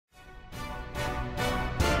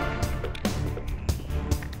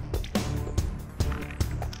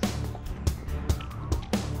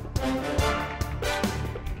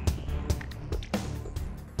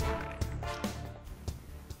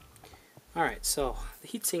Alright, so the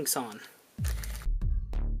heat sink's on.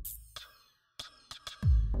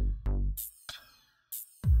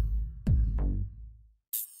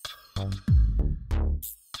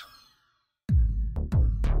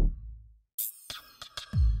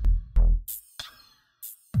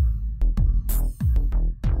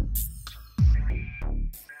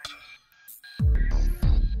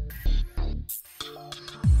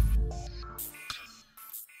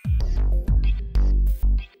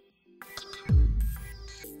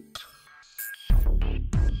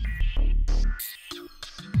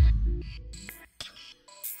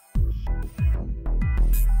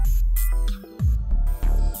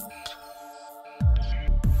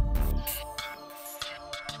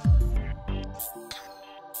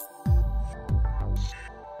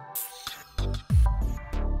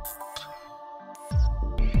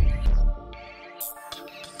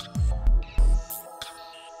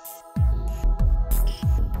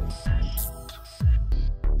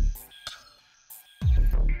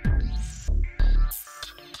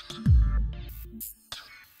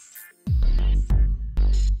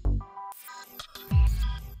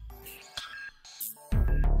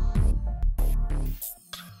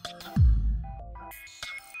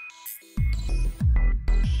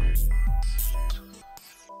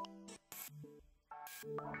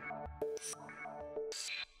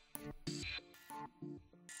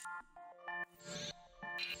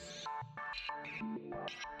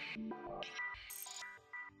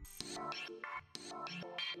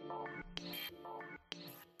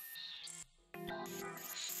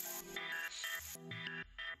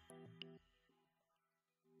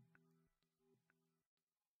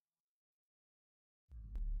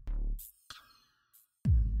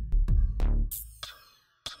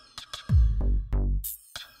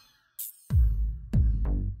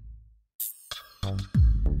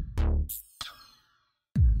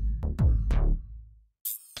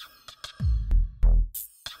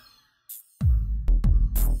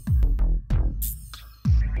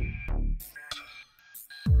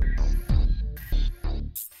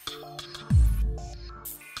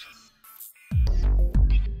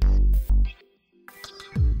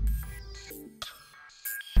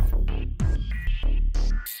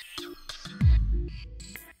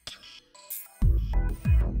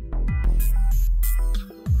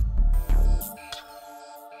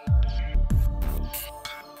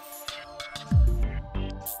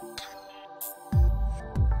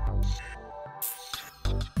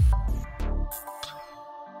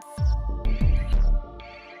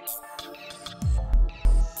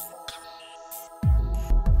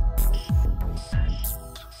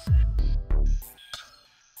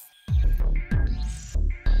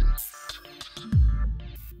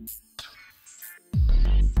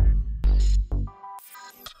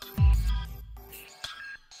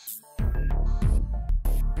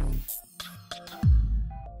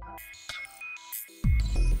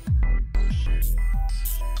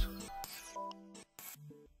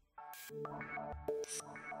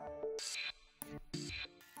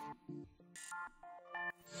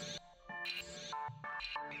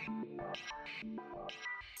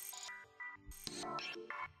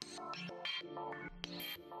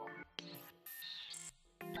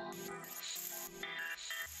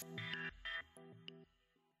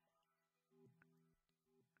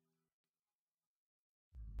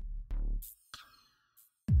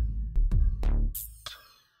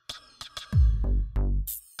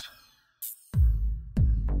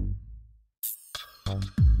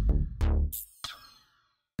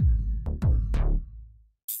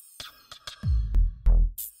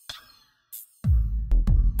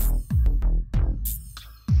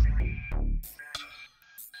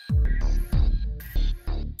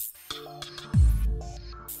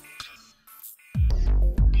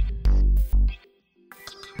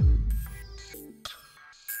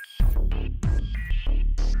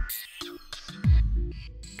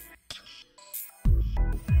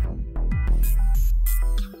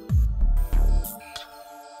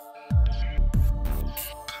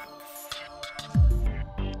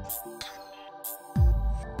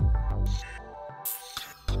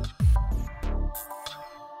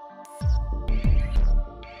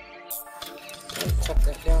 Tuck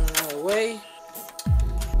that down another way.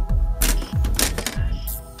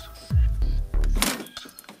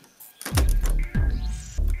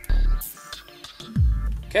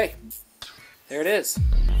 Okay, there it is.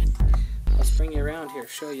 Let's bring you around here,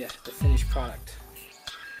 show you the finished product.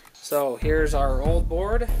 So here's our old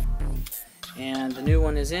board, and the new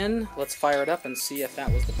one is in. Let's fire it up and see if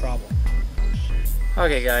that was the problem.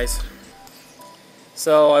 Okay guys,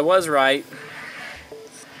 so I was right.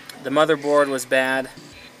 The motherboard was bad,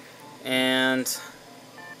 And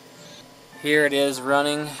here it is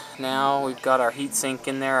running now. We've got our heat sink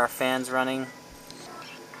in there, our fans running,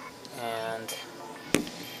 and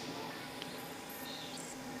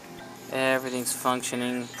everything's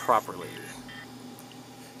functioning properly.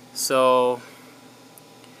 So,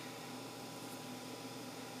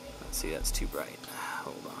 let's see, that's too bright.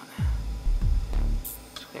 Hold on.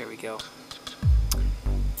 There we go.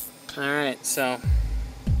 Alright, so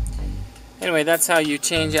anyway, that's how you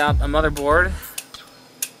change out a motherboard.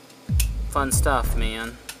 Fun stuff,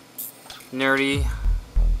 man. Nerdy,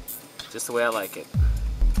 just the way I like it.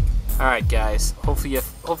 Alright guys,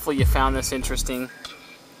 hopefully you found this interesting.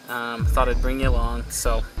 Thought I'd bring you along.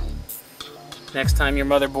 So next time your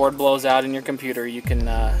motherboard blows out in your computer, you can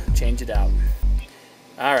change it out.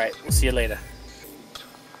 Alright, we'll see you later.